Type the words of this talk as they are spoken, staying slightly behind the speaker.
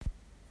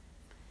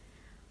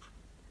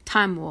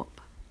Time warp.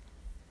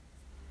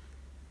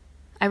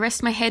 I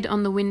rest my head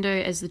on the window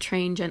as the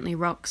train gently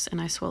rocks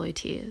and I swallow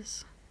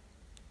tears.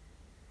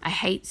 I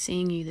hate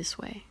seeing you this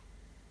way.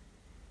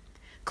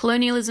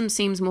 Colonialism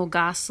seems more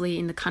ghastly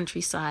in the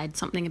countryside.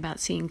 Something about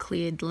seeing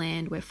cleared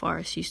land where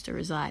forests used to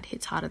reside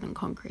hits harder than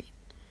concrete.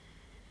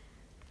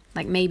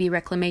 Like maybe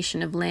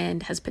reclamation of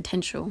land has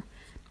potential,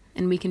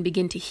 and we can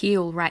begin to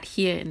heal right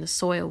here in the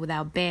soil with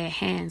our bare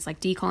hands, like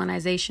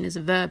decolonization is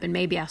a verb, and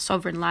maybe our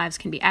sovereign lives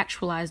can be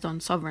actualized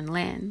on sovereign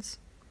lands.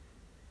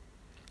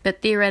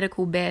 But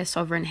theoretical bare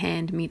sovereign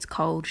hand meets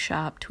cold,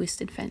 sharp,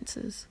 twisted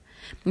fences,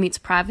 meets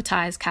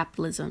privatized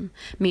capitalism,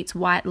 meets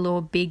white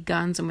law, big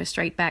guns, and we're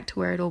straight back to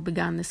where it all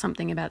begun. There's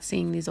something about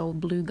seeing these old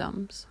blue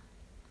gums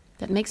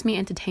that makes me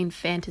entertain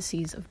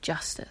fantasies of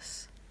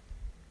justice.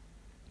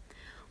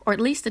 Or at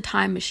least a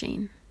time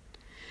machine,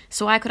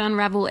 so I could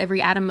unravel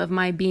every atom of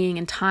my being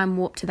and time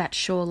warp to that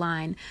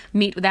shoreline,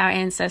 meet with our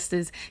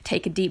ancestors,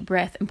 take a deep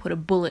breath and put a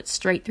bullet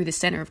straight through the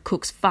center of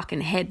Cook's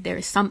fucking head. There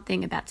is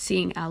something about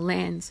seeing our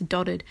lands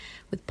dotted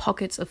with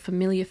pockets of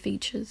familiar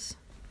features.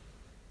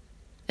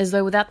 As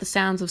though without the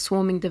sounds of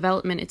swarming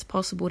development, it's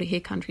possible to hear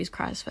countries'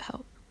 cries for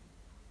help.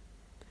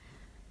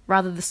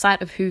 Rather, the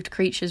sight of hooved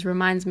creatures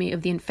reminds me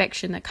of the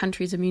infection that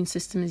countries' immune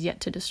system is yet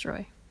to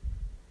destroy.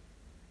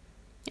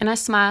 And I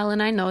smile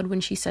and I nod when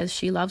she says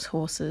she loves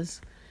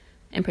horses,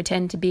 and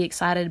pretend to be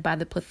excited by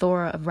the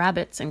plethora of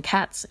rabbits and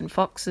cats and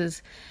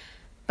foxes,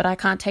 but I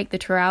can't take the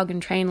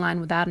Traralgon train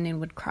line without an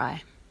inward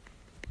cry.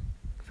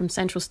 From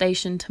Central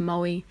Station to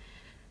Maui,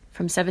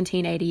 from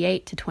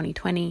 1788 to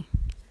 2020,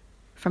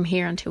 from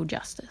here until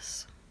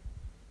justice.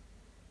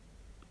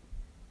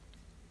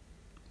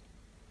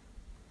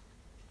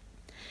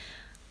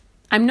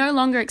 I'm no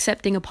longer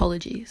accepting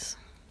apologies.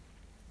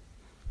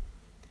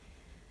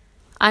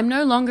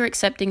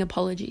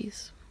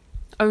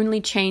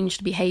 Only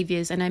changed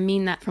behaviors, and I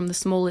mean that from the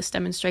smallest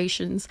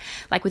demonstrations,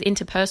 like with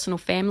interpersonal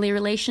family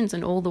relations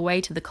and all the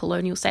way to the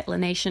colonial settler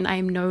nation. I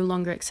am no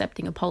longer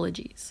accepting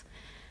apologies.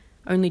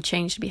 Only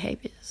changed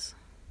behaviors.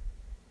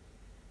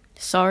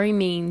 Sorry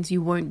means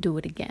you won't do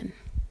it again.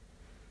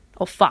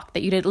 Or fuck,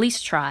 that you'd at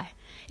least try.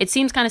 It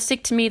seems kind of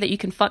sick to me that you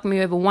can fuck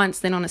me over once,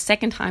 then on a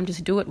second time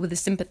just do it with a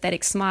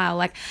sympathetic smile.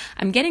 Like,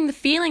 I'm getting the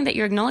feeling that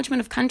your acknowledgement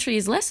of country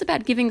is less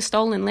about giving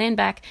stolen land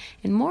back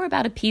and more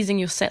about appeasing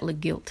your settler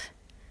guilt.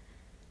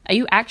 Are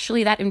you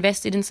actually that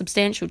invested in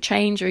substantial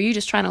change, or are you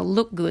just trying to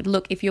look good?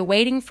 Look, if you're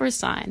waiting for a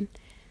sign,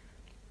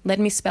 let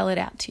me spell it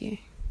out to you.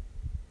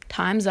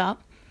 Time's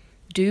up.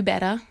 Do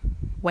better.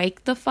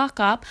 Wake the fuck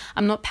up.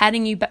 I'm not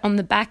patting you on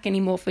the back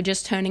anymore for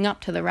just turning up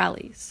to the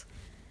rallies.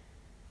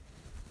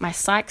 My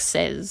psych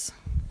says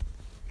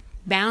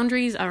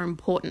boundaries are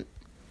important,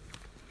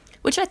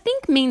 which I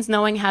think means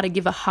knowing how to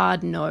give a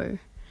hard no.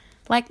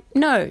 Like,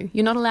 no,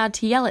 you're not allowed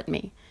to yell at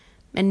me.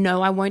 And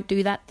no, I won't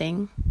do that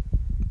thing.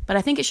 But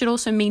I think it should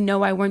also mean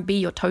no, I won't be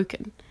your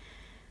token.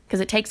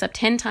 Because it takes up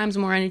 10 times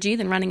more energy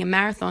than running a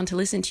marathon to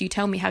listen to you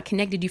tell me how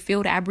connected you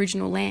feel to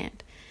Aboriginal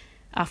land.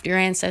 After your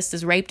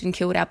ancestors raped and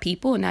killed our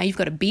people, and now you've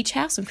got a beach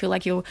house and feel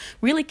like you're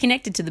really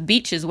connected to the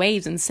beaches,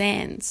 waves and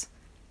sands.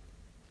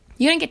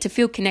 You don't get to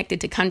feel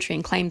connected to country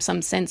and claim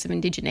some sense of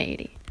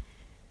indigeneity.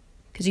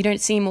 Because you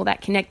don't seem all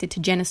that connected to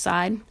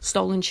genocide,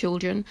 stolen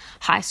children,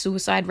 high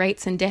suicide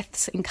rates and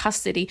deaths in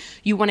custody.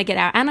 You want to get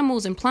our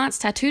animals and plants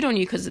tattooed on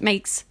you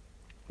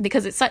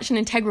because it's such an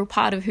integral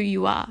part of who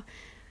you are.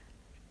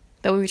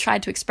 Though we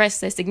tried to express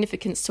their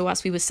significance to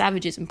us, we were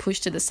savages and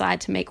pushed to the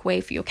side to make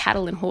way for your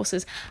cattle and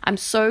horses. I'm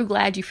so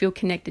glad you feel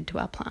connected to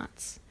our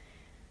plants.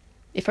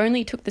 If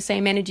only it took the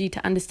same energy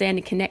to understand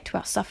and connect to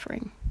our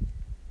suffering.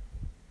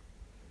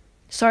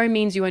 Sorry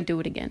means you won't do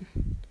it again.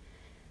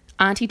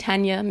 Auntie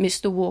Tanya,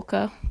 Mr.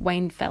 Walker,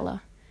 Wayne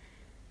Fella.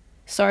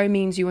 Sorry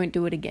means you won't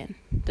do it again.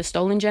 The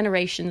stolen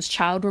generations,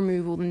 child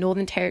removal, the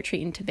Northern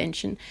Territory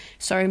intervention.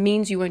 Sorry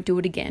means you won't do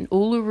it again.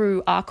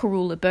 Uluru,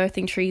 Arkarula,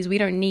 birthing trees. We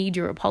don't need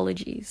your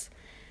apologies.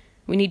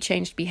 We need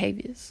changed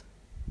behaviors.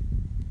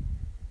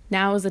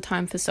 Now is the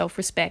time for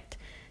self-respect,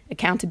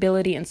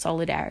 accountability, and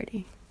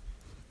solidarity.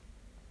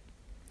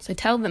 So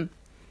tell them.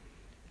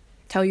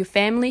 Tell your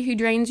family who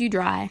drains you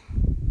dry.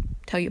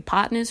 Tell your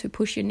partners who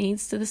push your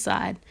needs to the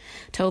side.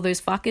 Tell those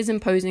fuckers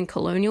imposing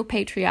colonial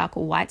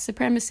patriarchal white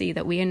supremacy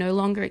that we are no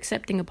longer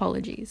accepting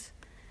apologies.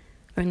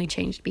 Only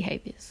changed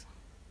behaviors.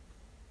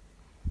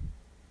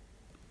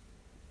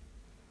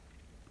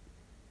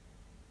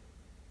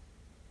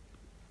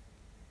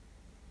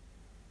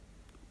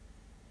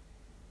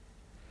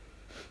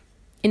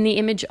 In the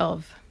image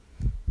of,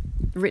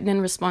 written in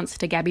response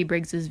to Gabby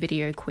Briggs's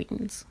video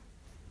Queens.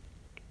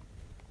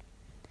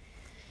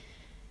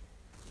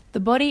 The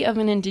body of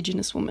an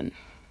Indigenous woman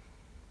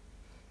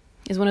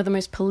is one of the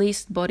most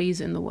policed bodies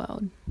in the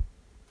world.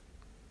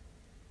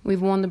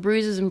 We've worn the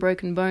bruises and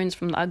broken bones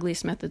from the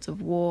ugliest methods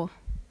of war,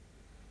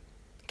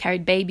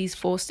 carried babies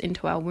forced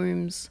into our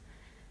wombs,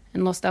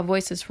 and lost our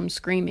voices from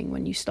screaming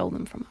when you stole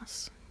them from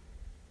us.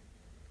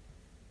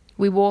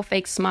 We wore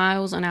fake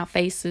smiles on our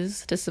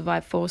faces to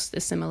survive forced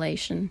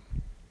assimilation.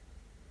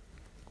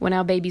 When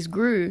our babies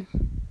grew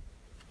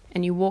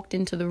and you walked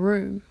into the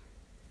room,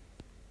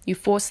 You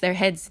force their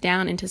heads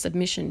down into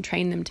submission,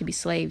 train them to be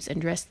slaves,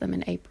 and dress them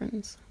in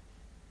aprons.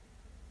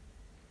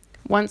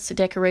 Once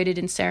decorated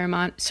in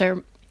ceremonial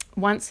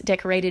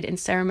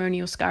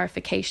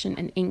scarification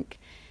and ink,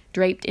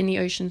 draped in the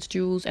ocean's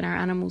jewels and our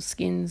animals'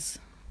 skins,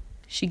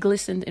 she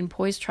glistened in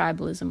poised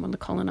tribalism when the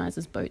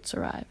colonizers' boats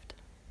arrived.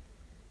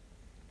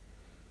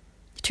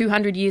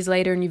 200 years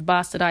later, and you've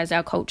bastardized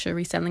our culture,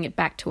 reselling it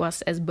back to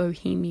us as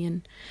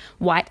bohemian,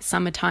 white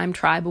summertime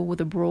tribal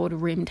with a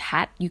broad-rimmed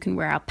hat. You can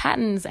wear our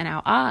patterns and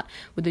our art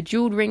with the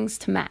jeweled rings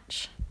to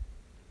match,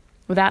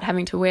 without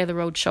having to wear the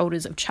rolled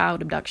shoulders of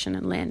child abduction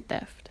and land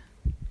theft.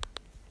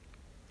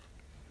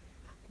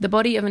 The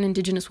body of an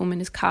Indigenous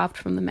woman is carved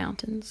from the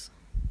mountains.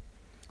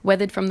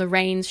 Weathered from the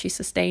rains, she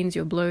sustains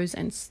your blows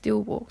and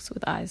still walks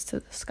with eyes to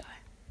the sky.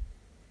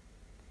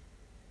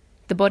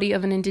 The body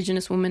of an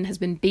Indigenous woman has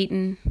been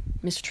beaten,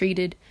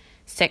 mistreated,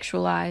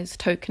 sexualized,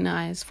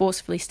 tokenized,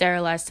 forcefully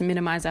sterilized to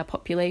minimize our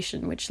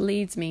population, which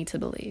leads me to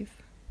believe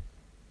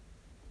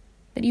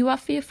that you are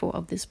fearful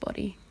of this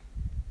body,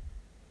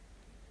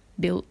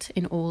 built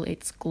in all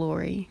its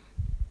glory.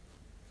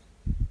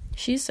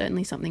 She is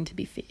certainly something to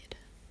be feared,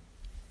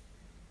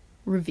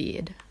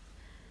 revered.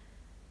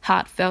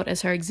 Heartfelt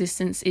as her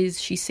existence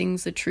is, she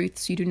sings the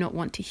truths you do not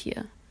want to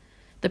hear.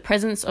 The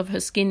presence of her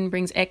skin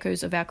brings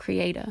echoes of our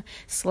Creator.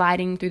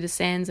 Sliding through the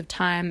sands of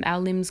time, our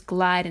limbs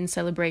glide in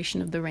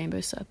celebration of the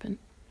rainbow serpent.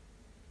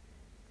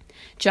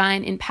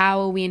 Giant in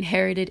power, we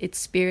inherited its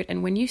spirit,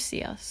 and when you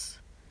see us,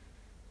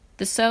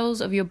 the cells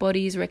of your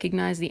bodies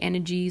recognize the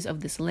energies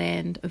of this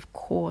land. Of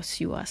course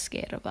you are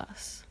scared of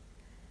us.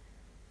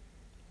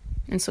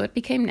 And so it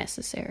became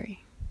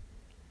necessary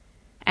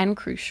and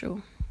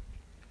crucial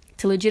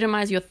to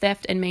legitimize your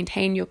theft and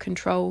maintain your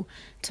control,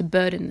 to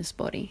burden this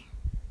body,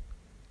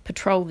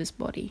 patrol this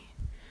body,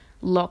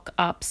 lock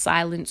up,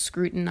 silence,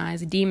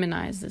 scrutinize,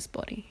 demonize this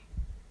body.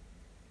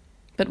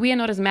 But we are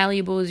not as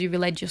malleable as you've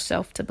led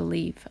yourself to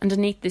believe.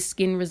 Underneath this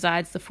skin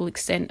resides the full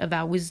extent of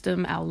our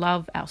wisdom, our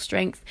love, our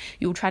strength.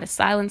 You will try to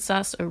silence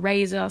us,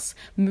 erase us,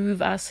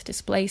 move us,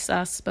 displace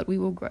us, but we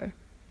will grow.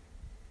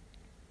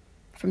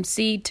 From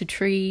seed to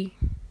tree,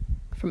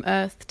 from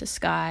earth to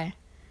sky,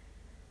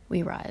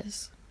 we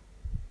rise.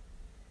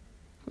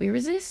 We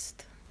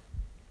resist.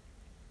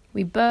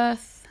 We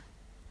birth.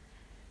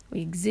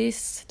 We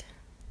exist.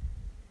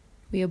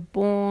 We are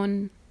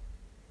born.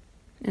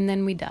 And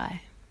then we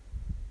die.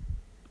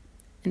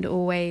 And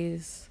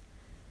always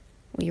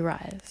we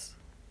rise.